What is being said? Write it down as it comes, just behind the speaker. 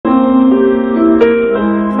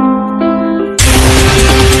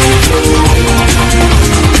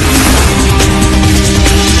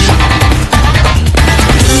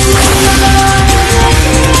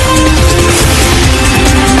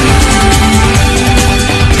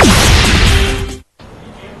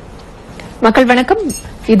மக்கள் வணக்கம்.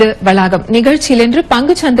 இது வளாகம் நிகழ்ச்சியில் இன்று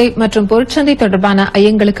பங்குச்சந்தை மற்றும் பொருட்சந்தை தொடர்பான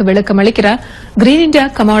ஐயங்களுக்கு விளக்கம் அளிக்கிறார் கிரீன் இந்தியா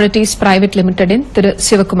கமாடிட்டிஸ் பிரைவேட் லிமிடெடின் திரு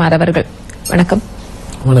சிவகுமார் அவர்கள். வணக்கம்.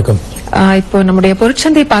 வணக்கம். இப்போ நம்முடைய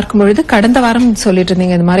பொருட்சந்தை பார்க்கும்பொழுது கடந்த வாரம் சொல்லிட்டு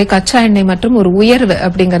இருந்தீங்க இந்த மாதிரி கச்சா எண்ணெய் மற்றும் ஒரு உயர்வு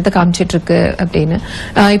அப்படிங்கறது காமிச்சிட்டு இருக்கு அப்படின்னு.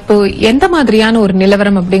 இப்போ எந்த மாதிரியான ஒரு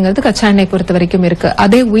நிலவரம் அப்படிங்கறது கச்சா எண்ணெய் பொறுத்த வரைக்கும் இருக்கு?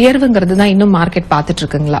 அதே உயர்வுங்கிறது தான் இன்னும் மார்க்கெட் பாத்துட்டு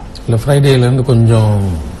இருக்குங்களா? இல்ல, ஃப்ரைடேல இருந்து கொஞ்சம்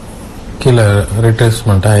கீழே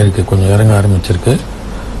ரிட்ரேஸ்மெண்ட் ஆயிருக்கு, கொஞ்சம் இறங்க ஆரம்பிச்சிருக்கு.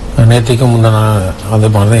 நேற்றுக்கு முந்தின அதே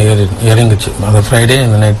மாதிரி தான் இறங்குச்சு, அந்த ஃப்ரைடே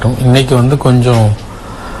இந்த நைட்டும். இன்னைக்கு வந்து கொஞ்சம்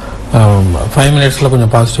 5 மினிட்ஸ்ல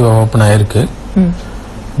கொஞ்சம் பாசிட்டிவா ஓப்பன் ஆயிருக்கு.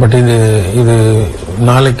 பட் இது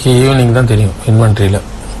நாளைக்கு ஈவினிங் தான் தெரியும் இன்வென்ட்ரியில.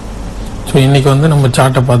 ஸோ இன்னைக்கு வந்து நம்ம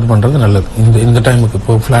சார்ட்டை பார்த்து பண்றது நல்லது. இந்த டைமுக்கு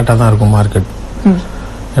இப்போ ஃபிளாட்டா தான் இருக்கும் மார்க்கெட்.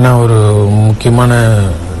 ஏன்னா ஒரு முக்கியமான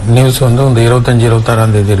நியூஸ் வந்து இந்த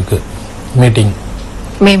 25-26 தேதி இருக்கு மீட்டிங்,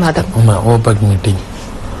 மே மாதம். ஆமா, ஓபெக் மீட்டிங்.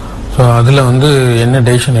 ஸோ அதுல வந்து என்ன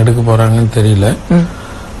டெசிஷன் எடுக்க போறாங்கன்னு தெரியல.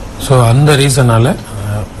 ஸோ அந்த ரீசனால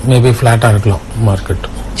மேபி ஃபிளாட்டா இருக்கலாம் மார்க்கெட்.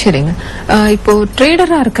 சரிங்க. இப்போ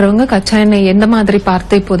ட்ரேடரா இருக்கிறவங்க கச்சா எண்ணெய் எந்த மாதிரி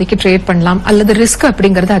பார்த்து இப்போதைக்கு ட்ரேட் பண்ணலாம், அல்லது ரிஸ்க்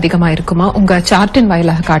அப்படிங்கறது அதிகமா இருக்குமா? உங்க சார்ட்டின்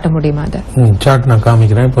வாயிலாக காட்ட முடியுமா? அதை சார்ட் நான்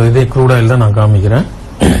காமிக்கிறேன். இப்போ இதே க்ரூட் ஆயில் தான் நான் காமிக்கிறேன்.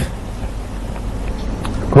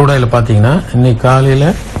 க்ரூட் ஆயில் பாத்தீங்கன்னா இன்னைக்கு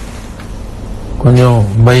காலையில கொஞ்சம்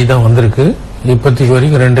பை தான் வந்திருக்கு. இப்போதைக்கு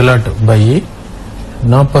வரைக்கும் 2 லாட் பை,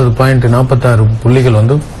 40.46 புள்ளிகள்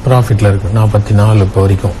வந்து ப்ராஃபிட்ல இருக்கு. 44 இப்போ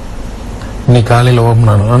வரைக்கும் இன்னைக்கு காலையில் ஓப்பன்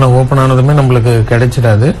ஆனது. ஆனால் ஓப்பன் ஆனதுமே நம்மளுக்கு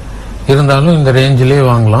கிடைச்சிடாது, இருந்தாலும் இந்த ரேஞ்சிலேயே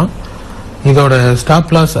வாங்கலாம். இதோட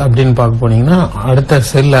ஸ்டாப் லாஸ் அப்படின்னு பார்க்க போனீங்கன்னா அடுத்த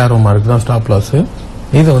செல் ஆரோ மார்க் தான் ஸ்டாப் லாஸ்.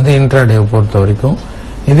 இது வந்து இன்ட்ராடேவை பொறுத்த வரைக்கும்.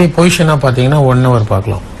 இதே பொசிஷனாக பார்த்தீங்கன்னா 1 ஹவர்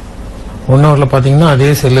பார்க்கலாம். 1 ஹவரில் பார்த்தீங்கன்னா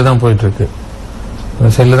அதே செல்லு தான் போயிட்டு இருக்கு,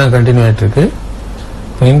 செல்லு தான் கண்டினியூ ஆகிட்டு இருக்கு.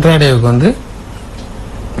 இன்ட்ராடேவுக்கு வந்து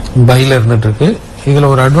பைல இருந்துட்டு இருக்கு. இதுல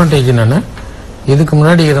ஒரு அட்வான்டேஜ் என்னன்னா, இதுக்கு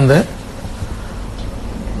முன்னாடி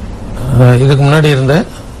இருந்த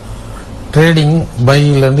ட்ரேடிங்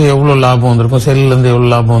பைல இருந்து எவ்வளவு லாபம் வந்திருக்கும், செல்ல இருந்து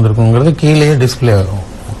எவ்வளவு லாபம் வந்திருக்குங்கிறது கீழேயே டிஸ்பிளே ஆகும்.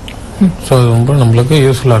 ஸோ அது ரொம்ப நம்மளுக்கு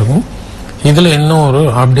யூஸ்ஃபுல்லா இருக்கும். இதுல இன்னும் ஒரு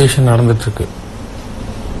அப்டேஷன் நடந்துட்டு இருக்கு.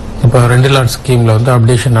 இப்போ 2 லாட் ஸ்கீம்ல வந்து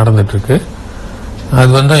அப்டேஷன் நடந்துட்டு இருக்கு.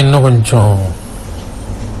 அது வந்து இன்னும் கொஞ்சம்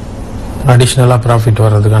அடிஷனலா ப்ராஃபிட்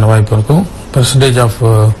வர்றதுக்கான வாய்ப்பு இருக்கும். பெர்சன்டேஜ் ஆஃப்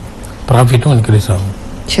ப்ராஃபிட்டும் இன்க்ரீஸ் ஆகும்.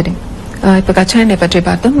 சரி. இப்ப கச்சா எண்ணெய் பற்றி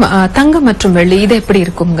பார்த்தோம். தங்கம் மற்றும் வெள்ளி இது எப்படி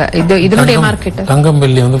இருக்குங்க? இதனுடைய மார்க்கெட் தங்கம்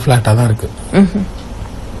வெள்ளி வந்து பிளாட்டா தான் இருக்கு.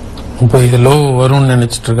 இப்போ இது லோ வரும்னு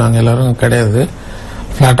நினைச்சிட்டு இருக்காங்க எல்லாரும், கிடையாது,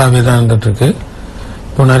 பிளாட்டாவே தான் இருந்துட்டு இருக்கு.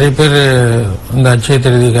 இப்போ நிறைய பேர் இந்த அட்சய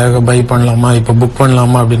திருதிக்காக பை பண்ணலாமா, இப்ப புக்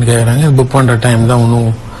பண்ணலாமா அப்படின்னு கேட்கறாங்க. புக் பண்ற டைம் தான்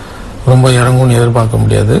ஒன்றும் ரொம்ப இறங்கும்னு எதிர்பார்க்க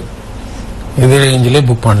முடியாது. இதே ரேஞ்சிலே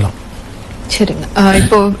புக் பண்ணலாம். சரிங்க.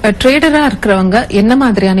 இப்போ ட்ரேடரா இருக்கிறவங்க என்ன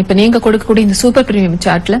மாதிரியான, இப்ப நீங்க கொடுக்கக்கூடிய இந்த சூப்பர் பிரீமியம்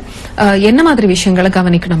சார்ட்ல என்ன மாதிரி விஷயங்களை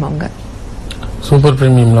கவனிக்கணும்? அவங்க சூப்பர்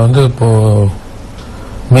பிரீமியம்ல வந்து இப்போ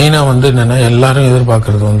மெயினா வந்து என்னன்னா, எல்லாரும்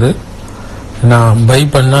எதிர்பார்க்கறது வந்து நான் பை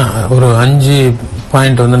பண்ண ஒரு 5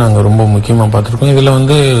 பாயிண்ட் வந்து நாங்க ரொம்ப முக்கியமா பார்த்துருக்கோம். இதுல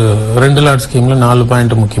வந்து 2 லாட் ஸ்கீம்ல 4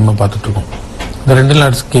 பாயிண்ட் முக்கியமா பார்த்துட்டு இருக்கோம். இந்த 2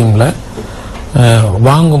 லாட் ஸ்கீம்ல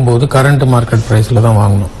வாங்கும்போது கரண்ட் மார்க்கெட் பிரைஸ்ல தான்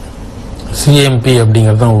வாங்கணும். சிஎம்பி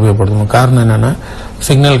அப்படிங்கறது தான் உபயோகப்படுத்தணும். காரணம் என்னன்னா,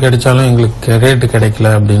 சிக்னல் கிடைச்சாலும் எங்களுக்கு ரேட்டு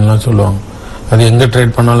கிடைக்கல அப்படின்லாம் சொல்லுவாங்க. அது எங்க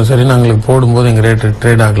ட்ரேட் பண்ணாலும் சரி, நாங்களுக்கு போடும்போது எங்க ரேட்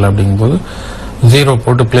ட்ரேட் ஆகல அப்படிங்கும்போது 0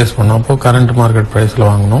 போட்டு பிளேஸ் பண்ணோம். அப்போ கரண்ட் மார்க்கெட் பிரைஸ்ல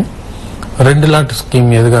வாங்கணும். 2 லாட் ஸ்கீம்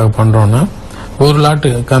எதுக்காக பண்றோம்னா, 1 லாட்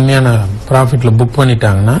கம்மியான ப்ராஃபிட்ல புக்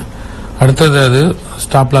பண்ணிட்டாங்கன்னா அடுத்தது அது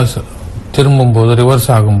ஸ்டாப் லாஸ் திரும்பும் போது, ரிவர்ஸ்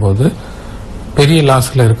ஆகும்போது பெரிய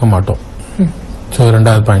லாஸ்ல இருக்க மாட்டோம். ஸோ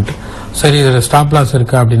 2வது பாயிண்ட். சரி, இதுல ஸ்டாப் லாஸ்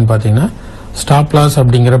இருக்கா அப்படின்னு பாத்தீங்கன்னா, ஸ்டாப் லாஸ்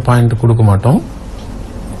அப்படிங்கிற பாயிண்ட் கொடுக்க மாட்டோம்.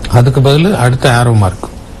 அதுக்கு பதில் அடுத்த ஆரோ மார்க்,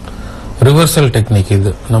 ரிவர்சல் டெக்னிக்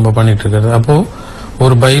இது நம்ம பண்ணிட்டு இருக்கிறது. அப்போ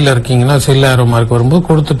ஒரு பைல இருக்கீங்கன்னா செல் ஆரோ மார்க் வரும்போது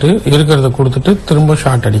கொடுத்துட்டு இருக்கிறத கொடுத்துட்டு திரும்ப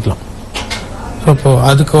ஷார்ட் அடிக்கலாம். ஸோ இப்போ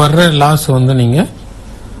அதுக்கு வர்ற லாஸ் வந்து நீங்க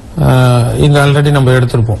இங்க ஆல்ரெடி நம்ம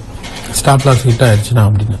எடுத்திருப்போம், ஸ்டாப் லாஸ் ஹிட் ஆயிடுச்சுன்னா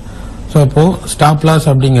அப்படின்னு. ஸோ அப்போ ஸ்டாப் லாஸ்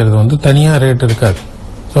அப்படிங்கிறது வந்து தனியா ரேட் இருக்காது.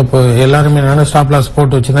 ஸோ இப்போ எல்லாருமே என்னன்னா, ஸ்டாப் லாஸ்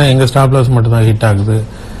போட்டு வச்சுதான் எங்க ஸ்டாப் லாஸ் மட்டும் தான் ஹிட் ஆகுது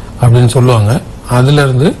அப்படின்னு சொல்லுவாங்க. அதுல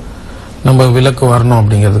இருந்து நம்ம விலக்கு வரணும்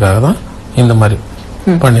அப்படிங்கிறதுக்காக தான் இந்த மாதிரி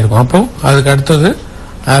பண்ணிருக்கோம். அப்போ அதுக்கு அடுத்தது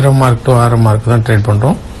ஆரோ மார்க் டு ஆரோ மார்க் தான் ட்ரேட்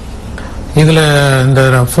பண்றோம். இதுல இந்த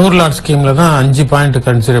 4 லாட் ஸ்கீம்ல தான் 5 பாயிண்ட்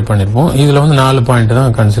கன்சிடர் பண்ணிருப்போம். இதுல வந்து 4 பாயிண்ட்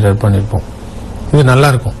தான் கன்சிடர் பண்ணிருப்போம். இது நல்லா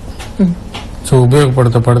இருக்கும். ஸோ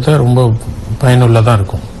உபயோகப்படுத்த ரொம்ப பயனுள்ளதா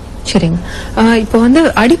இருக்கும். சரிங்க. இப்போ வந்து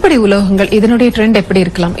அடிப்படை உலோகங்கள் இதனுடைய ட்ரெண்ட் எப்படி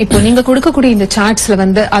இருக்கலாம்? இப்போ நீங்க கொடுக்கக்கூடிய இந்த சார்ட்ஸ்ல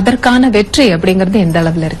வந்து அதற்கான வெற்றி அப்படிங்கறது எந்த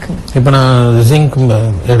அளவுல இருக்குங்க? இப்ப நான் ஜிங்க்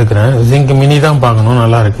எடுக்கிறேன். ஜிங்க் மினி தான் பார்க்கணும்,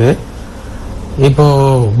 நல்லா இருக்கு. இப்போ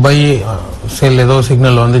பை செல் ஏதோ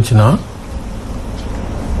சிக்னல் வந்துச்சுன்னா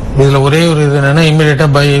இதுல ஒரே ஒரு இது என்னன்னா இமிடியேட்டா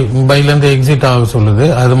பைல இருந்து எக்ஸிட் ஆக சொல்லுது.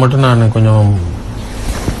 அது மட்டும் நான் கொஞ்சம்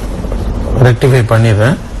ரெக்டிஃபை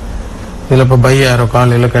பண்ணிடுறேன். இதுல இப்ப பை யாரோ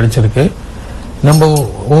காலையில கிடைச்சிருக்கு. நம்ம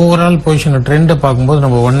ஓவரால் பொசிஷன் ட்ரெண்டை பார்க்கும்போது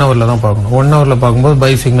நம்ம 1 ஹவர்ல தான் பார்க்கணும். 1 ஹவர்ல பார்க்கும்போது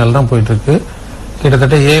பை சிக்னல் தான் போயிட்டு இருக்கு.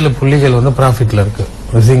 கிட்டத்தட்ட 7 புள்ளிகள் வந்து ப்ராஃபிட்ல இருக்கு.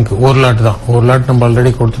 ஜிங்க் ஒரு லாட் தான். ஒரு லாட் நம்ம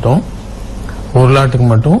ஆல்ரெடி கொடுத்துட்டோம். ஒரு லாட்டுக்கு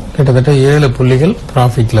மட்டும் கிட்டத்தட்ட 7 புள்ளிகள்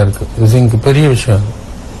ப்ராஃபிட்ல இருக்கு. ஜிங்க் பெரிய விஷயம்.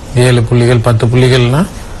 7 புள்ளிகள் 10 புள்ளிகள்னா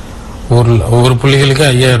ஒரு புள்ளிகளுக்கு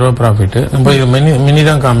 5000 ரூபாய் ப்ராஃபிட். நம்ம இது மினி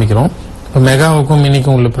தான் காமிக்கிறோம். இப்போ மெகாவுக்கும்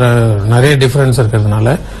மினிக்கும் உள்ள நிறைய டிஃபரன்ஸ்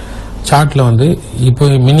இருக்கிறதுனால சார்ட்ல வந்து இப்போ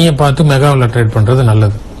மினியை பார்த்து மெகாவில் ட்ரேட் பண்றது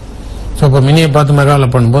நல்லது. ஸோ இப்போ மினியை பார்த்து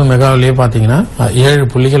மெகாவில் பண்ணும்போது மெகாவிலேயே பார்த்தீங்கன்னா 7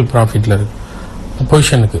 புள்ளிகள் ப்ராஃபிட்ல இருக்கு.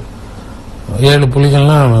 பொசிஷனுக்கு 7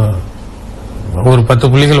 புள்ளிகள்னா ஒரு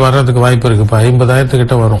 10 புள்ளிகள் வர்றதுக்கு வாய்ப்பு இருக்கு. இப்போ 50,000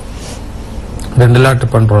 கிட்ட வரும். 2 லாட்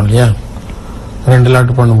பண்றோம் இல்லையா? 2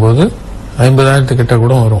 லாட் பண்ணும்போது 50,000 கிட்ட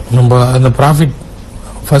கூட வரும். நம்ம அந்த profit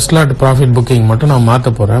first lot profit booking மட்டும் நான் மாற்ற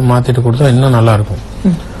போறேன். மாத்திட்டு கொடுத்தா இன்னும் நல்லா இருக்கும்.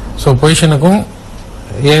 ஸோ பொசிஷனுக்கும்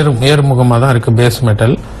ஏறுமுகமாக தான் இருக்கு. பேஸ்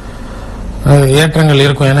மெட்டல் ஏற்றங்கள்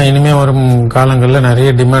இருக்கும். ஏன்னா இனிமே வரும் காலங்களில் நிறைய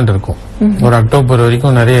டிமாண்ட் இருக்கும். ஒரு அக்டோபர்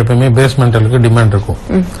வரைக்கும் நிறைய எப்பயுமே பேஸ் மெட்டலுக்கு டிமாண்ட் இருக்கும்.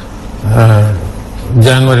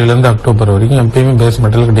 ஜனவரியில இருந்து அக்டோபர் வரைக்கும் எப்பயுமே பேஸ்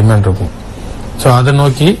மெட்டலுக்கு டிமாண்ட் இருக்கும். ஸோ அதை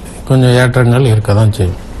நோக்கி கொஞ்சம் ஏற்றங்கள் இருக்க தான்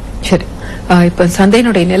செய்யும். சரி, இப்ப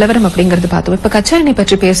சந்தையினுடைய நிலவரம் அப்படிங்கறது பார்த்தோம். இப்ப கச்சா எண்ணெய்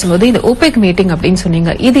பற்றி பேசும்போது இந்த ஓபெக் மீட்டிங் அப்படின்னு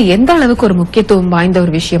சொன்னீங்க. இது எந்த அளவுக்கு ஒரு முக்கியத்துவம் வாய்ந்த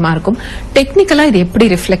ஒரு விஷயமா இருக்கும்? டெக்னிக்கலா இது எப்படி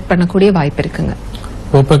ரிஃப்ளெக்ட் பண்ணக்கூடிய வாய்ப்பு இருக்குங்க?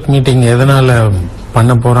 ஓபெக் மீட்டிங் எதனால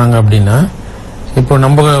பண்ண போறாங்க அப்படின்னா, இப்போ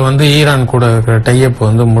நம்ம வந்து ஈரான் கூட இருக்கிற டைப்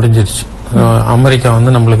வந்து முடிஞ்சிருச்சு. அமெரிக்கா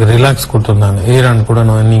வந்து நம்மளுக்கு ரிலாக்ஸ் கொடுத்துருந்தாங்க. ஈரான் கூட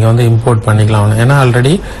நீங்க வந்து இம்போர்ட் பண்ணிக்கலாம். ஏன்னா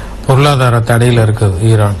ஆல்ரெடி பொருளாதார தடையில இருக்குது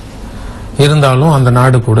ஈரான். இருந்தாலும் அந்த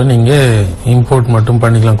நாடு கூட நீங்க இம்போர்ட் மட்டும்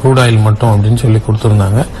பண்ணிக்கலாம், க்ரூட் ஆயில் மட்டும் அப்படின்னு சொல்லி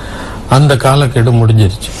கொடுத்துருந்தாங்க. அந்த காலக்கெடு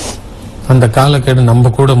முடிஞ்சிருச்சு. அந்த காலக்கெடு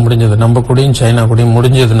நம்ம கூட முடிஞ்சது. நம்ம கூடயும் சைனா கூடயும்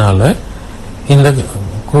முடிஞ்சதுனால இந்த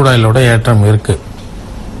க்ரூட் ஆயிலோட ஏற்றம் இருக்கு.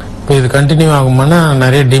 இப்போ இது கண்டினியூ ஆகுமானா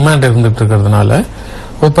நிறைய டிமாண்ட் இருந்துட்டு இருக்கிறதுனால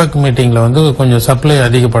ஓபெக் மீட்டிங்ல வந்து கொஞ்சம் சப்ளை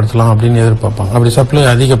அதிகப்படுத்தலாம் அப்படின்னு எதிர்பார்ப்பாங்க. அப்படி சப்ளை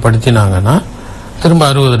அதிகப்படுத்தினாங்கன்னா திரும்ப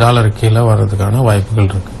 $60 கீழே வர்றதுக்கான வாய்ப்புகள்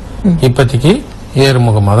இருக்கு. இப்போதைக்கு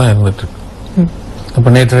ஏறுமுகமாக தான் இருந்துட்டு இருக்கு. அப்ப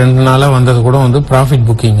நேற்று 2 நாளா வந்தது கூட வந்து ப்ராஃபிட்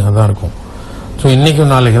புக்கிங் தான் இருக்கும். ஸோ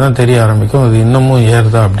இன்னைக்கும் நாளைக்கு தான் தெரிய ஆரம்பிக்கும் அது இன்னமும்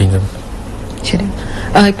ஏறுதா அப்படிங்கிறது. சரி,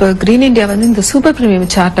 இப்ப கிரீன் இந்தியா வந்து இந்த சூப்பர்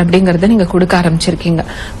பிரீமியம் சார்ட் அப்படிங்கறத நீங்க கொடுக்க ஆரம்பிச்சிருக்கீங்க.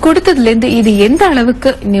 கொடுத்ததுல இருந்து இது எந்த அளவுக்கு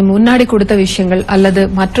முன்னாடி கொடுத்த விஷயங்கள் அல்லது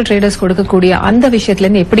மற்ற ட்ரேடர்ஸ் கொடுக்கக்கூடிய அந்த விஷயத்துல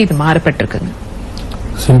இருந்து எப்படி இது மாறுபட்டிருக்குங்க?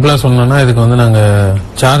 சிம்பிளா சொன்னோம்னா இதுக்கு வந்து நாங்க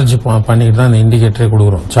சார்ஜ் பண்ணிக்கிட்டு தான் இந்த இண்டிகேட்டரே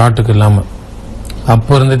கொடுக்குறோம். சார்ட்டுக்கு இல்லாம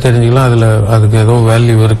அப்போ இருந்து தெரிஞ்சுக்கலாம் அதுக்கு ஏதோ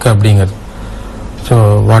வேல்யூ இருக்கு அப்படிங்கிறது. So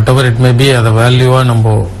what ever it may be அதை வேல்யூவா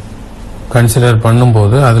நம்ம கன்சிடர்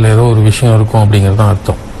பண்ணும்போது அதுல ஏதோ ஒரு விஷயம் இருக்கும் அப்படிங்கிறது தான்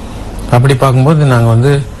அர்த்தம். அப்படி பார்க்கும்போது நாங்க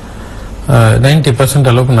வந்து 90%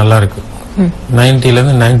 அளவுக்கு நல்லா இருக்கு. 90ல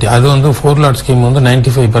இருந்து 90 அது வந்து 4 லாட் ஸ்கீம் வந்து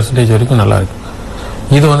 95% வரைக்கும் நல்லா இருக்கு.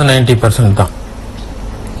 இது வந்து 90% தான்.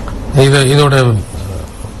 இதோட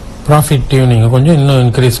ப்ராஃபிட் டியூனிங் கொஞ்சம் இன்னும்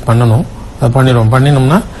இன்க்ரீஸ் பண்ணணும். அதை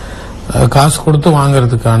பண்ணினோம்னா காசு கொடுத்து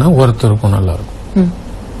வாங்குறதுக்கான ஒர்த் இருக்கும், நல்லா இருக்கும்.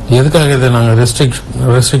 எதுக்காக இதை நாங்கள்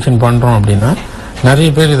ரெஸ்ட்ரிக்ஷன் பண்றோம் அப்படின்னா நிறைய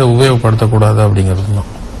பேர் இதை உபயோகப்படுத்தக்கூடாது அப்படிங்கிறது தான்.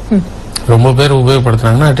 ரொம்ப பேர்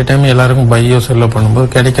உபயோகப்படுத்துறாங்கன்னா அட் டைம் எல்லாருக்கும் பையோ செல்லோ பண்ணும்போது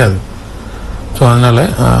கிடைக்காது. ஸோ அதனால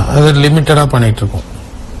அது லிமிட்டடா பண்ணிட்டு இருக்கோம்.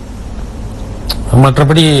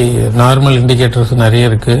 மற்றபடி நார்மல் இண்டிகேட்டர்ஸ் நிறைய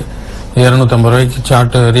இருக்கு. 250 ரூபாய்க்கு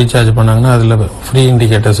சார்ட் ரீசார்ஜ் பண்ணாங்கன்னா அதுல ஃப்ரீ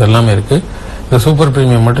இண்டிகேட்டர்ஸ் எல்லாமே இருக்கு. இந்த சூப்பர்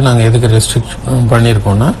பிரீமியம் மட்டும் நாங்கள் எதுக்கு ரெஸ்ட்ரிக்ஷன்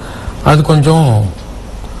பண்ணியிருக்கோம்னா அது கொஞ்சம்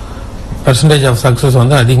பெர்சன்டேஜ் ஆஃப் சக்சஸ்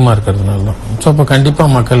வந்து அதிகமாக இருக்கிறதுனால தான். ஸோ அப்போ கண்டிப்பாக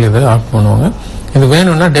மக்கள் இதை ஆஃப் பண்ணுவாங்க. இது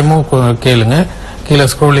வேணும்னா டெமோ கேளுங்க. கீழே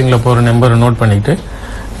ஸ்க்ரோலிங்ல போகிற நம்பரை நோட் பண்ணிட்டு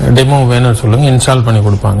டெமோ வேணும்னு சொல்லுங்க, இன்ஸ்டால் பண்ணி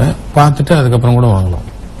கொடுப்பாங்க. பார்த்துட்டு அதுக்கப்புறம் கூட வாங்கலாம்.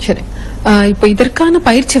 சரி, இப்போ இதற்கான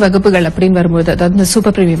பயிற்சி வகுப்புகள் அப்படின்னு வரும்போது, அதாவது இந்த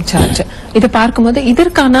சூப்பர் பிரீமியம் சார்ஜ் இதை பார்க்கும்போது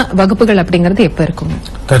இதற்கான வகுப்புகள் அப்படிங்கறது எப்ப இருக்கும்?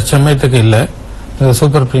 தற்சமயத்துக்கு இல்ல.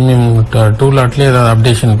 சூப்பர் பிரீமியம் 2 லாட்லயே ஏதாவது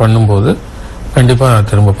அப்டேஷன் பண்ணும்போது கண்டிப்பா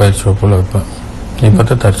திரும்ப பயிற்சி வகுப்புல வைப்பேன். இப்ப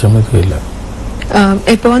தற்சமயத்துக்கு இல்ல.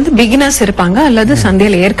 இப்ப வந்து பிகினர்ஸ் இருப்பாங்க அல்லது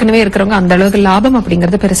சந்தையில ஏற்கனவே இருக்கிறவங்க அந்த அளவுக்கு லாபம்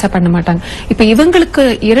அப்படிங்கறது பெருசா பண்ண மாட்டாங்க. இப்ப இவங்களுக்கு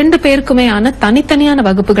 2 பேருக்குமே ஆன தனித்தனியான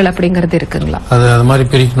வகுப்புகள் அப்படிங்கறது இருக்குங்களா? அது மாதிரி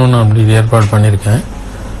பிரிக்கணும்னு அப்படி ஏற்பாடு பண்ணிருக்கேன்.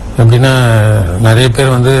 எப்படின்னா நிறைய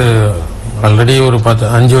பேர் வந்து ஆல்ரெடி ஒரு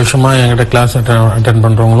 5 வருஷமா என்கிட்ட கிளாஸ் அட்டென்ட்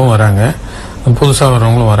பண்றவங்களும் வராங்க, புதுசா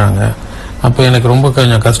வர்றவங்களும் வராங்க. அப்போ எனக்கு ரொம்ப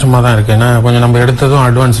கொஞ்சம் கஷ்டமா தான் இருக்கு. ஏன்னா கொஞ்சம் நம்ம எடுத்ததும்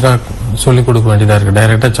அட்வான்ஸ்டா சொல்லிக் கொடுக்க வேண்டியதா இருக்கு,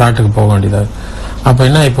 டைரக்டா சார்ட்டுக்கு போக வேண்டியதா இருக்கு. அப்ப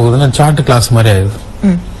என்ன இப்போ சார்ட் கிளாஸ் மாதிரி ஆயிடுது.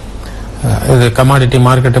 இது கமாடிட்டி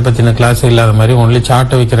மார்க்கெட்டை பத்தின கிளாஸ் இல்லாத மாதிரி ஒன்லி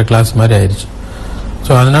சார்ட்டை வைக்கிற கிளாஸ் மாதிரி ஆயிடுச்சு.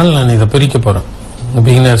 ஸோ அதனால நான் இதை பிரிக்க போறேன்.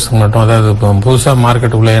 பிகினர்ஸ்க்கு மட்டும், அதாவது இப்போ புதுசா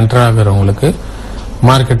மார்க்கெட் உள்ள என்டர் ஆகுறவங்களுக்கு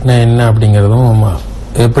மார்க்கெட்னா என்ன அப்படிங்கறதும்,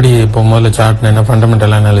 எப்படி இப்போ முதல்ல சார்ட்னா என்ன,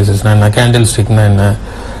 ஃபண்டமெண்டல் அனாலிசிஸ்னா என்ன, கேண்டில் ஸ்டிக்னா என்ன,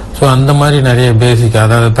 ஸோ அந்த மாதிரி நிறைய பேசிக்,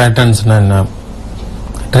 அதாவது பேட்டர்ன்ஸ்னா என்ன,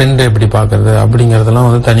 ட்ரெண்ட் எப்படி பார்க்கறது அப்படிங்கறதெல்லாம்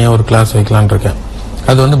வந்து தனியாக ஒரு கிளாஸ் வைக்கலான் இருக்கேன்.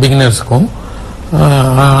 அது வந்து பிகினர்ஸ்க்கும்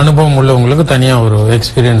அனுபவம் உள்ளவங்களுக்கு தனியாக, ஒரு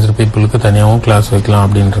எக்ஸ்பீரியன்ஸ்டு பீப்புளுக்கு தனியாகவும் கிளாஸ் வைக்கலாம்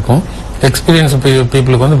அப்படின்னு இருக்கும். எக்ஸ்பீரியன்ஸ்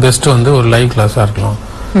பீப்புளுக்கு வந்து பெஸ்ட் வந்து ஒரு லைவ் கிளாஸாக இருக்கலாம்.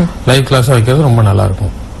 லைவ் கிளாஸாக வைக்கிறது ரொம்ப நல்லா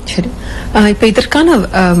இருக்கும். சரி, இப்ப இதற்கான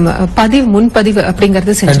முன்பதிவு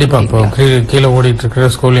அப்படிங்கறது கண்டிப்பா இப்போ கீழே ஓடிட்டு இருக்கிற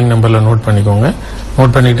ஸ்கூலிங் நம்பர்ல நோட் பண்ணிக்கோங்க.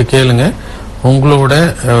 நோட் பண்ணிட்டு கேளுங்க. உங்களோட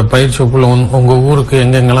பயிற்சி வகுப்புல உங்க ஊருக்கு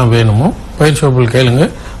எங்கெங்கெல்லாம் வேணுமோ பயிற்சி வகுப்புல கேளுங்க.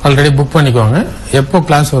 ஆல்ரெடி புக் பண்ணிக்கோங்க. எப்போ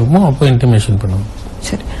கிளாஸ் வருமோ அப்போ இன்டிமேஷன் பண்ணுங்க.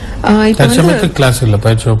 சரி, கிளாஸ் இல்ல,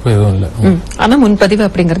 பயிற்சி வகுப்பு எதுவும் இல்ல. ஆனா முன்பதிவு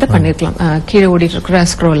அப்படிங்கறத பண்ணிருக்கலாம். கீழே ஓடிட்டு இருக்கிற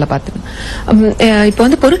ஸ்க்ரோல்ல பாத்துங்க. இப்ப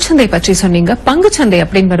வந்து பொருட்சந்தை பற்றி சொன்னீங்க. பங்குச்சந்தை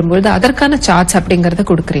அப்படின்னு வரும்போது அதற்கான சார்ட்ஸ் அப்படிங்கறத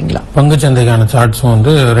கொடுக்குறீங்களா? பங்குச்சந்தைக்கான சார்ட்ஸும்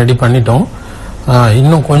வந்து ரெடி பண்ணிட்டோம்.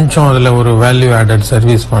 இன்னும் கொஞ்சம் அதுல ஒரு வேல்யூ ஆடட்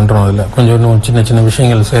சர்வீஸ் பண்றோம். அதுல கொஞ்சம் இன்னும் சின்ன சின்ன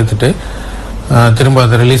விஷயங்கள் சேர்த்துட்டு திரும்ப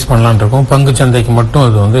அதை ரிலீஸ் பண்ணலான் இருக்கோம். பங்குச்சந்தைக்கு மட்டும்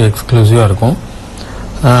அது வந்து எக்ஸ்க்ளூசிவா இருக்கும்.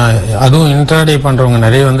 அதுவும் இன்ட்ராடே பண்றவங்க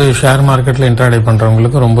நிறைய வந்து ஷேர் மார்க்கெட்ல இன்ட்ராடே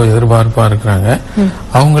பண்றவங்களுக்கு ரொம்ப எதிர்பார்ப்பா இருக்கிறாங்க.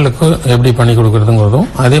 அவங்களுக்கு எப்படி பண்ணி கொடுக்கறதுங்கிறதும்,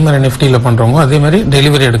 அதே மாதிரி நிஃப்டியில பண்றவங்க, அதே மாதிரி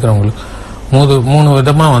டெலிவரி எடுக்கிறவங்களுக்கு மூணு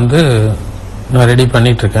விதமா வந்து நான் ரெடி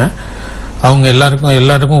பண்ணிட்டு இருக்கேன். அவங்க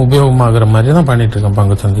எல்லாருக்கும் உபயோகமாகிற மாதிரி தான் பண்ணிட்டு இருக்கேன்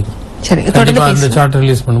பங்குச்சந்தைக்கு. சரி, அந்த சார்ட்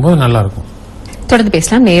ரிலீஸ் பண்ணும்போது நல்லா இருக்கும். தொடர்ந்து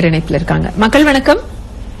பேசலாம். நேர இணைப்பில் இருக்காங்க. மக்கள் வணக்கம்.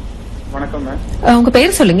 வணக்கம். உங்க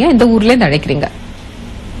பேர் சொல்லுங்க, எந்த ஊர்ல இருந்து அழைக்கிறீங்க?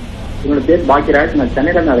 என்னோட பேர் பாக்கியராஜ், நான்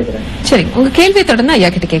சென்னையில இருந்து அழைக்கிறேன். சரி, உங்க கேள்வியை தொடர்ந்து ஐயா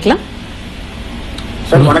கிட்ட கேட்கலாம்.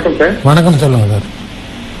 சார் வணக்கம். சார் வணக்கம், சொல்லுங்க சார்.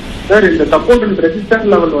 சார், இந்த சப்போர்ட் அண்ட் ரெசிஸ்டன்ஸ்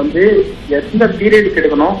லெவல் வந்து எந்த பீரியடுக்கு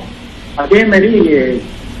எடுக்கணும், அதே மாதிரி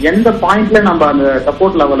எந்த பாயிண்ட்ல நம்ம அந்த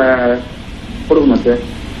சப்போர்ட் லெவலை கொடுக்கணும் சார்?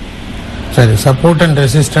 சரி, சப்போர்ட் அண்ட்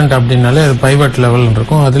ரெசிஸ்டன்ட் அப்படின்னாலே அது பைவட் லெவல்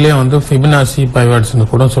இருக்கும். அதுலயே வந்து ஃபிபனாசி பைவட்ஸ்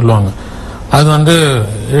கூட சொல்லுவாங்க. அது வந்து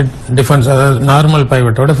டிஃபரன்ஸ், அதாவது நார்மல்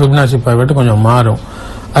பைவட்டோட ஃபிபனாசி பைவட் கொஞ்சம் மாறும்.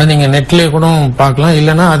 அது நீங்க நெட்லயே கூட பார்க்கலாம்.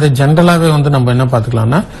 இல்லைன்னா அது ஜென்ரலாவே வந்து நம்ம என்ன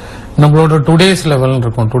பார்த்துக்கலாம்னா, நம்மளோட டுடேஸ் லெவல்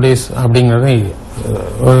இருக்கும். டுடேஸ் அப்படிங்கறது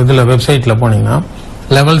இதுல வெப்சைட்ல போனீங்கன்னா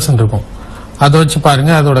லெவல்ஸ் இருக்கும். அதை வச்சு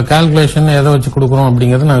பாருங்க. அதோட கால்குலேஷன் எதை வச்சு கொடுக்குறோம்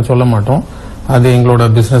அப்படிங்கறது நாங்க சொல்ல மாட்டோம். அது எங்களோட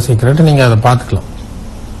பிசினஸ் சீக்ரெட். நீங்க அதை பார்த்துக்கலாம்.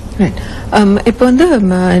 இப்ப வந்து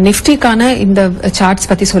நிப்டிக்கான இந்த சார்ட்ஸ்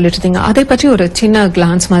பத்தி சொல்லிட்டு இருந்தீங்க. அதை பற்றி ஒரு சின்ன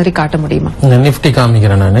கிளான்ஸ் மாதிரி காட்ட முடியுமா? நிப்டி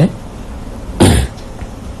காமிக்கிறேன் நானு.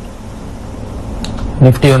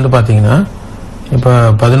 நிப்டி வந்து பாத்தீங்கன்னா இப்ப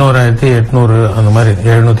 11,800 அந்த மாதிரி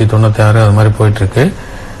 796 அது மாதிரி போயிட்டு இருக்கு.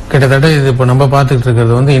 கிட்டத்தட்ட இது இப்ப நம்ம பாத்துக்கிட்டு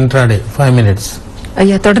இருக்கிறது வந்து இன்ட்ராடே 5 minutes.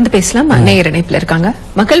 ஐயா தொடர்ந்து பேசலாம். நேயர் இணைப்பில் இருக்காங்க.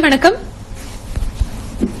 மக்கள் வணக்கம்.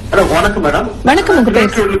 வணக்கம் மேடம். வணக்கம், உங்க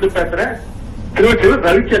பேர்? பேசுறேன்,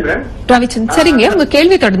 ரவிச்சந்திரன். ரவிச்சந்திரன், சரிங்க, உங்க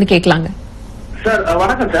கேள்வி தொடர்ந்து கேட்கலாங்க. சார்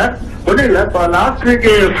வணக்கம் சார். ஒன்றும் இல்ல, இப்ப லாஸ்ட் வீக்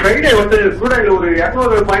ஃப்ரைடே வந்து கூட ஒரு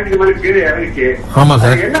 200 பாயிண்ட் மாதிரி கீழே இறங்கிச்சு. ஆமா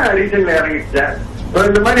சார். என்ன ரீசன்ல இறங்கிச்சு சார்?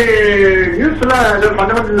 இந்த மாதிரி நியூஸ் எல்லாம்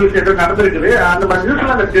ஃபண்டமெண்டல் நியூஸ் ஏதோ நடந்திருக்குது. அந்த மாதிரி நியூஸ்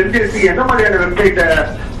எல்லாம் தெரிஞ்சிருக்கு. என்ன மாதிரியான வெப்சைட்டை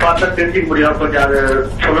பார்த்தா தெரிஞ்சுக்க முடியும், கொஞ்சம் அதை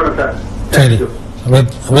சொல்லணும் சார். சரி,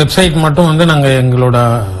 வெப்சைட் மட்டும் வந்து நாங்க எங்களோட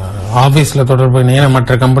ஆபீஸ்ல தொடர்பு,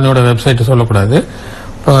 மற்ற கம்பெனியோட வெப்சைட் சொல்லக்கூடாது.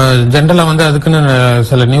 இப்போ ஜென்ரலா வந்து அதுக்குன்னு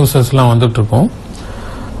சில நியூஸஸ் எல்லாம் வந்துட்டு இருக்கும்.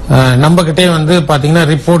 நம்ம கிட்டே வந்து பாத்தீங்கன்னா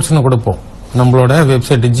ரிப்போர்ட்ஸ்னு கொடுப்போம். நம்மளோட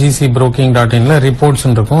வெப்சைட் gcbroking.inல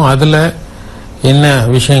ரிப்போர்ட்ஸ் இருக்கும். அதுல என்ன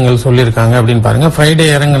விஷயங்கள் சொல்லியிருக்காங்க அப்படின்னு பாருங்க. ஃப்ரைடே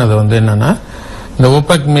இறங்குனது வந்து என்னன்னா, இந்த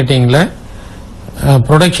OPEC மீட்டிங்ல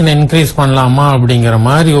ப்ரொடக்ஷன் இன்க்ரீஸ் பண்ணலாமா அப்படிங்கிற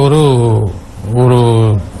மாதிரி ஒரு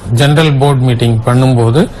ஜெனரல் போர்ட் மீட்டிங்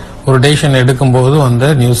பண்ணும்போது ஒரு டெசிஷன் எடுக்கும்போது வந்த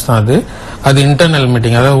நியூஸ் தான் அது. அது இன்டர்னல்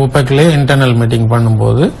மீட்டிங், அதாவது OPECலயே இன்டர்னல் மீட்டிங்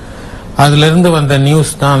பண்ணும்போது அதுல இருந்து வந்த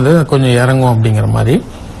நியூஸ் தான் அது கொஞ்சம் இறங்கும் அப்படிங்கிற மாதிரி.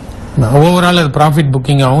 ஓவரால் அது ப்ராஃபிட்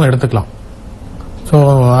புக்கிங்காகவும் எடுத்துக்கலாம். ஸோ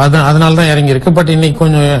அதனால தான் இறங்கி இருக்கு. பட் இன்னைக்கு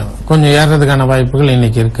கொஞ்சம் ஏறதுக்கான வாய்ப்புகள்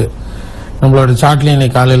இன்னைக்கு இருக்கு. நம்மளோட சார்ட்ல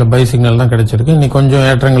இன்னைக்கு காலையில பை சிக்னல் தான் கிடைச்சிருக்கு. இன்னைக்கு கொஞ்சம்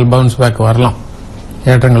ஏற்றங்கள் பவுன்ஸ் பேக் வரலாம்,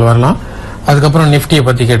 ஏற்றங்கள் வரலாம். அதுக்கப்புறம் நிப்டியை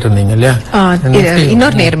பத்தி கேட்டிருந்தீங்க இல்லையா?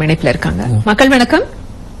 இன்னொரு நேரம் இணைப்புல இருக்காங்க. மக்கள் வணக்கம்.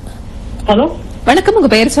 ஹலோ வணக்கம், உங்க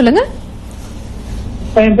பெயர் சொல்லுங்க.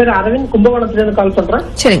 என் பேர் அரவிந்த், கும்பகோணத்துல இருந்து கால் பண்றேன்.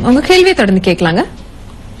 சரிங்க, உங்க கேள்வியை தொடர்ந்து கேட்கலாங்க.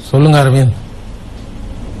 சொல்லுங்க Aravind.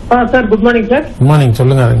 Sir good morning sir. Good morning,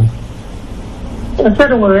 சொல்லுங்க அரவிந்த்.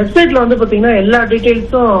 சார், உங்க வெப்சைட்ல வந்து பாத்தீங்கன்னா எல்லா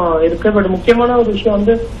டீடைல்ஸும் இருக்கு. பட் முக்கியமான ஒரு விஷயம்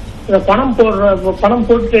வந்து பணம்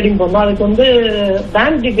போட்டு ட்ரேடிங் பண்ணோம். அதுக்கு வந்து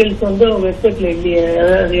பேங்க் டீடைல்ஸ் வந்து வெப்சைட்ல இல்லையே,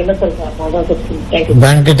 அது என்ன சார்?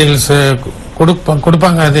 பேங்க் டீடைல்ஸ்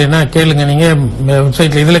கொடுப்பாங்க. அது என்ன கேளுங்க, நீங்க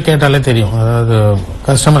வெப்சைட்ல இதுல கேட்டாலே தெரியும். அதாவது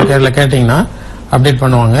கஸ்டமர் கேர்ல கேட்டீங்கன்னா அப்டேட்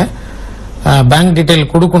பண்ணுவாங்க. பேங்க்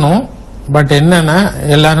டீடைல் கொடுக்கணும். பட் என்னன்னா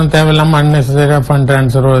எல்லாரும் தேவையில்லாம அன்னெசரியா ஃபண்ட்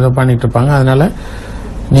டிரான்ஸ்ஃபரோ ஏதோ பண்ணிட்டு இருப்பாங்க. அதனால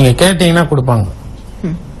நீங்க கேட்டீங்கன்னா கொடுப்பாங்க.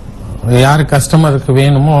 யாரு கஸ்டமருக்கு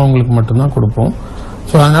வேணுமோ அவங்களுக்கு மட்டும்தான் கொடுப்போம்.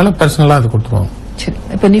 ஸோ அதனால பர்சனலா அது கொடுத்துருவாங்க. சரி,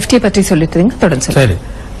 இப்ப நிஃப்டி பற்றி சொல்லிட்டு தொடர்ந்து. சரி,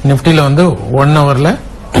 நிஃப்டியில வந்து 1 ஹவர்ல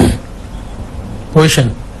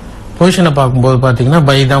பொசிஷனை பார்க்கும்போது பாத்தீங்கன்னா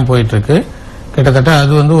பை தான் போயிட்டு இருக்கு. கிட்டத்தட்ட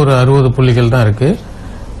அது வந்து ஒரு 60 புள்ளிகள் தான் இருக்கு.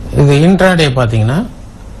 இது இன்ட்ராடே பாத்தீங்கன்னா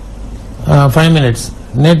 5 மினிட்ஸ்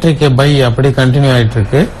நேற்றைக்கு பை அப்படியே கண்டினியூ ஆயிட்டு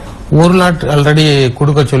இருக்கு. ஒரு லாட் ஆல்ரெடி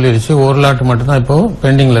கொடுக்க சொல்லிடுச்சு. ஒரு லாட் மட்டும் தான் இப்போ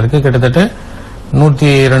பெண்டிங்ல இருக்கு. கிட்டத்தட்ட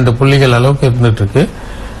 102 புள்ளிகள் அளவுக்கு இருந்துட்டு இருக்கு.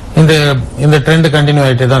 இந்த ட்ரெண்ட் கண்டினியூ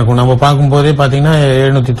ஆயிட்டே தான் இருக்கும். நம்ம பார்க்கும்போதே பாத்தீங்கன்னா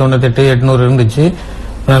 798 800 இருந்துச்சு.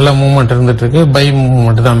 நல்ல மூவ்மெண்ட் இருந்துட்டு இருக்கு. பை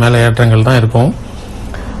மூவ்மெண்ட் தான், மேல ஏற்றங்கள் தான் இருக்கும்.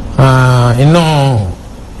 இன்னும்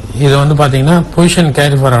இது வந்து பாத்தீங்கன்னா பொசிஷன்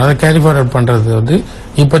கேரி ஃபார்வர்ட் பண்றது வந்து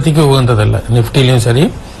இப்போதைக்கு உகந்ததில்லை. நிப்டிலையும் சரி,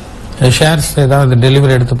 ஷேர்ஸ் ஏதாவது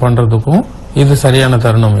டெலிவரி எடுத்து பண்றதுக்கும் இது சரியான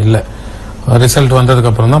தருணம் இல்லை. ரிசல்ட் வந்ததுக்கு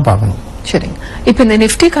அப்புறம் தான் பார்க்கணும். சரிங்க. இப்ப இந்த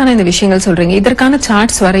நிப்டிக்கான இந்த விஷயங்கள் சொல்றீங்க, இதற்கான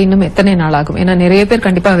சார்ட்ஸ் வர இன்னும் எத்தனை நாள் ஆகும்? ஏன்னா நிறைய பேர்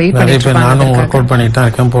கண்டிப்பா வெயிட் பண்ணிட்டு இருப்பாங்க. நானும் ஒர்க் அவுட் பண்ணிட்டு தான்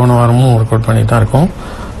இருக்கேன். போன வாரமும் ஒர்க் அவுட் பண்ணிட்டு தான் இருக்கோம்.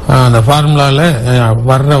 அந்த ஃபார்முலால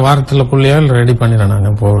வர்ற வாரத்துக்குள்ளேயே ரெடி பண்ணிடுறேன். நாங்க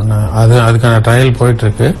இப்போ அதுக்கான ட்ரையல் போயிட்டு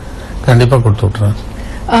இருக்கு. கண்டிப்பா கொடுத்து விட்டுறேன்.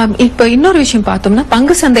 இப்ப இன்னொரு விஷயம் பார்த்தோம்னா,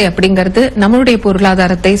 பங்கு சந்தை அப்படிங்கிறது நம்மளுடைய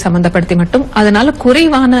பொருளாதாரத்தை சம்பந்தப்படுத்தி மட்டும், அதனால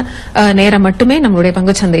குறைவான நேரம் மட்டுமே நம்மளுடைய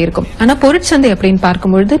பங்கு சந்தை இருக்கும். ஆனா பொருட்சந்தை அப்படின்னு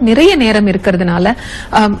பார்க்கும்பொழுது நிறைய நேரம் இருக்கிறதுனால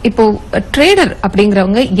இப்போ ட்ரேடர்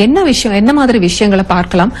அப்படிங்கிறவங்க என்ன மாதிரி விஷயங்களை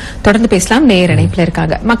பார்க்கலாம்? தொடர்ந்து பேசலாம். நேயர் இணைப்புல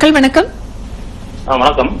இருக்காங்க. மக்கள் வணக்கம்.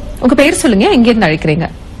 வணக்கம். உங்க பேர் சொல்லுங்க, எங்க இருந்து அழைக்கிறீங்க?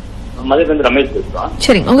 மதுரை ரமேஷ் பேசுறேன்.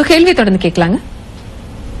 சரிங்க, உங்க கேள்வியை தொடர்ந்து கேட்கலாங்க.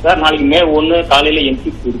 சார், நாளைக்கு மே 1 காலையில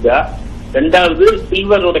என்சிபி இருக்கா? ரெண்டாவது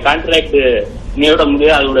சில்வரோட கான்ட்ராக்ட் இன்னையோட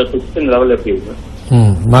முடியாது, அதோட பொசிஷன் லெவல் எப்படி இருக்கு?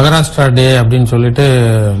 மகாராஷ்டிரா டே அப்படின்னு சொல்லிட்டு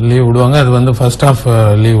லீவ் விடுவாங்க. அது வந்து ஃபர்ஸ்ட் ஆஃப்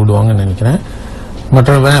லீவ் விடுவாங்கன்னு நினைக்கிறேன்.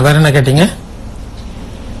 மற்ற வேற என்ன கேட்டீங்க?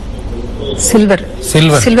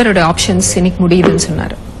 சில்வரோட ஆப்ஷன்ஸ் இன்னைக்கு முடியுதுன்னு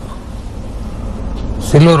சொன்னாரு.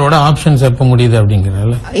 சில்வரோட ஆப்ஷன்ஸ் எப்ப முடியுது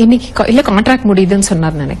அப்படிங்கறதுல இன்னைக்கு இல்ல கான்ட்ராக்ட் முடியுதுன்னு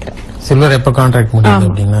சொன்னார் நினைக்கிறேன். சில்வர் எப்ப கான்ட்ராக்ட் முடியுது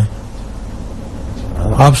அப்படின்னா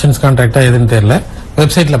ஆப்ஷன்ஸ் கான்ட்ராக்டா எதுன்னு தெரியல.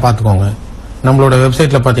 வெப்சைட்ல பாத்துக்கோங்க. நம்மளோட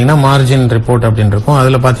வெப்சைட்ல பாத்தீங்கன்னா மார்ஜின் ரிப்போர்ட் அப்படின்னு இருக்கும்.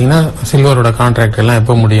 அதுல பாத்தீங்கன்னா சில்வரோட கான்ட்ராக்ட் எல்லாம்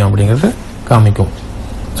எப்ப முடியும் அப்படிங்கறது காமிக்கும்.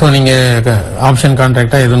 சோ நீங்க ஆப்ஷன்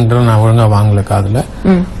கான்ட்ராக்டா எதுன்ற நான் ஒழுங்கா வாங்கல காதுல.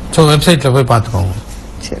 சோ வெப்சைட்ல போய் பாத்துக்கோங்க.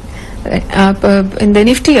 இந்த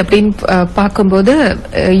நிப்டி அப்படின்னு பார்க்கும்போது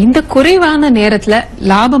இந்த குறைவான நேரத்துல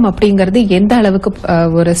லாபம் அப்படிங்கறது எந்த அளவுக்கு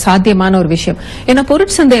ஒரு சாத்தியமான ஒரு விஷயம்? ஏன்னா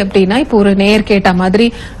பொருட்சந்தை அப்படின்னா இப்போ ஒரு நேயர் கேட்ட மாதிரி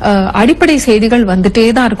அடிப்படை செய்திகள் வந்துட்டே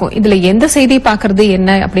தான் இருக்கும். இதுல எந்த செய்தியை பாக்குறது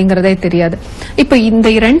என்ன அப்படிங்கறதே தெரியாது. இப்ப இந்த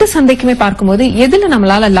 2 சந்தைக்குமே பார்க்கும்போது எதுல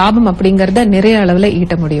நம்மளால லாபம் அப்படிங்கறத நிறைய அளவுல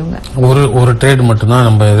ஈட்ட முடியுங்க? ஒரு ட்ரேட் மட்டும்தான்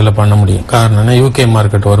நம்ம இதுல பண்ண முடியும். காரணம் யூகே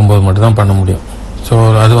மார்க்கெட் வரும்போது மட்டும் தான் பண்ண முடியும். ஸோ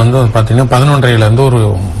அது வந்து பாத்தீங்கன்னா 11:30 இருந்து ஒரு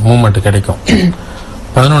மூவ்மெண்ட் கிடைக்கும்.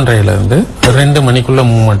 11:30 இருந்து 2 மணிக்குள்ள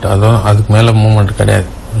மூவ்மெண்ட், அதுக்கு மேல மூவ்மெண்ட் கிடையாது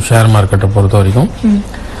ஷேர் மார்க்கெட்டை பொறுத்த வரைக்கும்.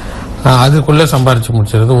 அதுக்குள்ள சம்பாரிச்சு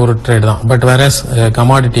முடிச்சிருது ஒரு ட்ரேட் தான். பட் வேற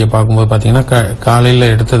கமாடிட்டியை பார்க்கும்போது பாத்தீங்கன்னா காலையில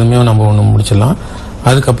எடுத்ததுமே நம்ம ஒண்ணு முடிச்சிடலாம்.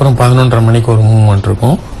 அதுக்கப்புறம் 11:30 மணிக்கு ஒரு மூவ்மெண்ட்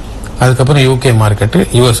இருக்கும். அதுக்கப்புறம் UK market,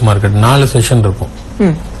 US market 4 session இருக்கும்.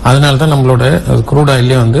 அதனாலதான் நம்மளோட க்ரூட்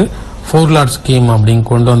ஆயிலே வந்து 4 லாட் ஸ்கீம் அப்படின்னு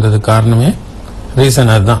கொண்டு வந்தது காரணமே ரீசன்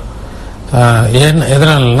அதுதான்.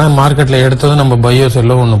 எதனாலனா மார்க்கெட்ல எடுத்ததும் நம்ம பையோ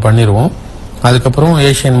செல்லோ ஒன்று பண்ணிடுவோம். அதுக்கப்புறம்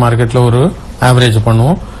ஏஷியன் மார்க்கெட்ல ஒரு ஆவரேஜ்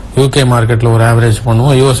பண்ணுவோம், யூகே மார்க்கெட்ல ஒரு ஆவரேஜ்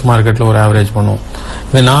பண்ணுவோம், யூஎஸ் மார்க்கெட்ல ஒரு ஆவரேஜ் பண்ணுவோம்.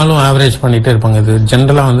 இது 4 ஆவரேஜ் பண்ணிட்டே இருப்பாங்க. இது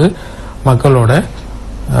ஜென்ரலா வந்து மக்களோட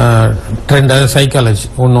ட்ரெண்ட், சைக்காலஜி,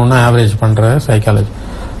 ஒன்னு ஆவரேஜ் பண்ற சைக்காலஜி.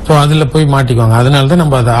 ஸோ அதுல போய் மாட்டிக்குவாங்க. அதனாலதான்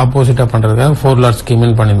நம்ம அதை ஆப்போசிட்டா பண்றதுக்காக 4 லாட்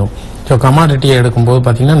ஸ்கீம்னு பண்ணிடுவோம். ஸோ கமாடிட்டியை எடுக்கும்போது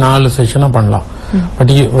பாத்தீங்கன்னா 4 செஷனா பண்ணலாம். பட்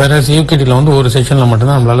வேற யூகேடில வந்து ஒரு செஷன்ல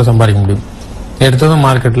மட்டும்தான் நம்மளால சம்பாதிக்க முடியும். எடுத்ததும்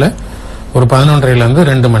மார்க்கெட்ல ஒரு 11:30 இருந்து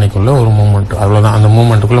 2 மணிக்குள்ள ஒரு மூவ்மெண்ட், அவ்வளவுதான். அந்த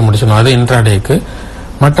மூவ்மெண்ட்டுக்குள்ள முடிச்சிடணும். அது இன்ட்ராடேக்கு.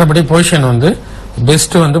 மற்றபடி பொசிஷன் வந்து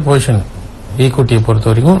பெஸ்ட் வந்து பொசிஷன் ஈக்விட்டியை பொறுத்த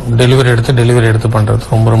வரைக்கும் டெலிவரி எடுத்து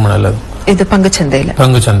பண்றது ரொம்ப ரொம்ப நல்லது. இது பங்கு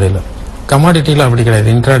சந்தையில. கமாடிட்டியில அப்படி கிடையாது.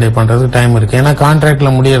 இன்ட்ராடே பண்றதுக்கு டைம் இருக்கு. ஏன்னா கான்ட்ராக்ட்ல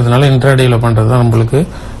முடியறதுனால இன்ட்ராடேல பண்றதுதான் நம்மளுக்கு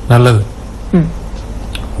நல்லது.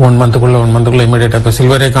 1 மந்த்துக்குள்ள இமீடியட்டா. இப்ப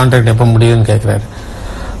சில்வரே கான்ட்ராக்ட் எப்ப முடியுதுன்னு கேட்கிறாரு.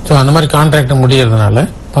 சோ அந்த மாதிரி கான்ட்ராக்ட் முடியறதுனால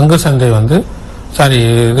பங்கு சந்தை வந்து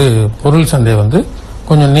இது பொருள் சந்தை வந்து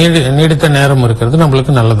கொஞ்சம் நீடித்த நேரம் இருக்கிறது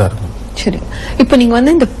நம்மளுக்கு நல்லதா இருக்கும். சரி, இப்ப நீங்க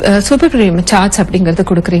வந்து இந்த சூப்பர் பிரீமியம் சார்ட்ஸ் அப்படிங்கறது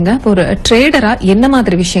கொடுக்குறீங்க. ஒரு ட்ரேடரா என்ன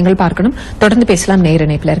மாதிரி விஷயங்கள் பார்க்கணும்? தொடர்ந்து பேசலாம். நேர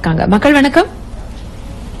இணைப்புல இருக்காங்க. மக்கள் வணக்கம்.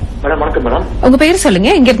 மேடம் வணக்கம். மேடம் உங்க பேர் சொல்லுங்க,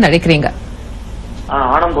 எங்க இருந்து அழைக்கிறீங்க?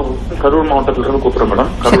 ஆனந்தம், கரூர் மாவட்டத்துல இருந்து கூப்பிடுறேன் மேடம்.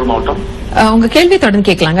 கரூர் மாவட்டம். உங்க கேள்வி தொடர்ந்து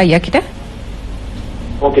கேட்கலாங்க ஐயா கிட்ட.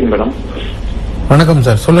 ஓகேங்க மேடம். வணக்கம்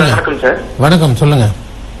சார், சொல்லுங்க. வணக்கம் சார். வணக்கம், சொல்லுங்க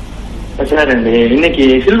சார். இன்னைக்கு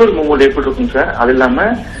சில்வர் மூவ்மெண்ட் எப்படி இருக்கும் சார்? அது இல்லாம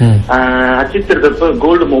அஜித் இருக்கப்ப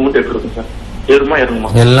கோல்டு மூவ்மெண்ட் எப்படி இருக்கும் சார்? ஏறுமா இறங்குமா?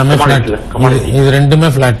 எல்லாமே பிளாட். இது ரெண்டுமே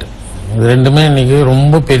பிளாட். இது ரெண்டுமே இன்னைக்கு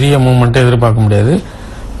ரொம்ப பெரிய மூவ்மெண்ட் எதிர்பார்க்க முடியாது.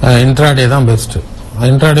 இன்ட்ராடே தான் பெஸ்ட்.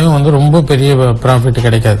 இன்ட்ராடேவும் வந்து ரொம்ப பெரிய ப்ராஃபிட்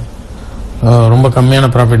கிடைக்காது, ரொம்ப கம்மியான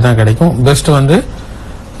ப்ராஃபிட் தான் கிடைக்கும். பெஸ்ட் வந்து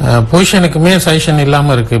பொசிஷனுக்குமே சஜஷன்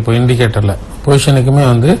இல்லாம இருக்கு. இப்போ இண்டிகேட்டர்ல பொசிஷனுக்குமே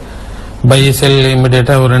வந்து பை செல்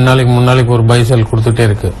இமிடியேட்டா ஒரு 2 நாளைக்கு 3 நாளைக்கு ஒரு பை செல் கொடுத்துட்டே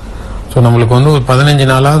இருக்கு. ஸோ நம்மளுக்கு வந்து ஒரு 15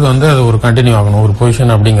 நாளாவது வந்து அது ஒரு கண்டினியூ ஆகணும். ஒரு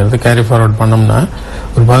பொசிஷன் அப்படிங்கிறது கேரி ஃபார்வர்ட் பண்ணோம்னா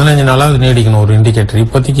ஒரு 15 நாளாவது நீடிக்கணும் ஒரு இண்டிகேட்டர்.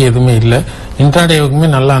 இப்போதைக்கு எதுவுமே இல்லை. இன்ட்ராடேவுக்குமே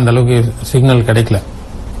நல்லா அந்த அளவுக்கு சிக்னல் கிடைக்கல,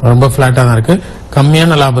 ரொம்ப பிளாட்டா தான் இருக்கு.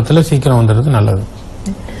 கம்மியான லாபத்துல சீக்கிரம் வந்துடுறது நல்லது.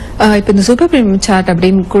 இப்ப இந்த சூப்பர் பிரீமியம் சார்ட்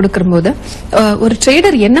அப்படின்னு கொடுக்கும்போது ஒரு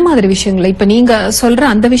ட்ரேடர் என்ன மாதிரி விஷயங்களை இப்ப நீங்க சொல்ற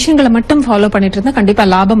அந்த விஷயங்களை மட்டும் ஃபாலோ பண்ணிட்டு இருந்தா கண்டிப்பா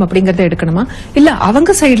லாபம் அப்படிங்கறத எடுக்கணுமா, இல்ல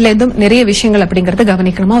அவங்க சைட்ல இருந்தும் நிறைய விஷயங்கள் அப்படிங்கறத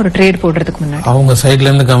கவனிக்கணுமா ஒரு ட்ரேட் போடுறதுக்கு முன்னாடி? அவங்க சைட்ல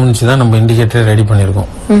இருந்து கவனிச்சுதான் நம்ம இண்டிகேட்டர் ரெடி பண்ணிருக்கோம்.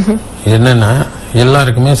 என்னன்னா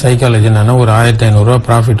எல்லாருக்குமே சைக்காலஜி என்னன்னா ஒரு 1500 ரூபாய்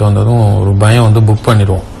ப்ராஃபிட் வந்ததும் ஒரு பயம் வந்து புக்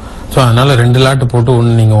பண்ணிடுவோம். ஸோ அதனால 2 லாட் போட்டு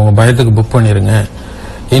ஒன்று நீங்க உங்க பயத்துக்கு புக் பண்ணிருங்க,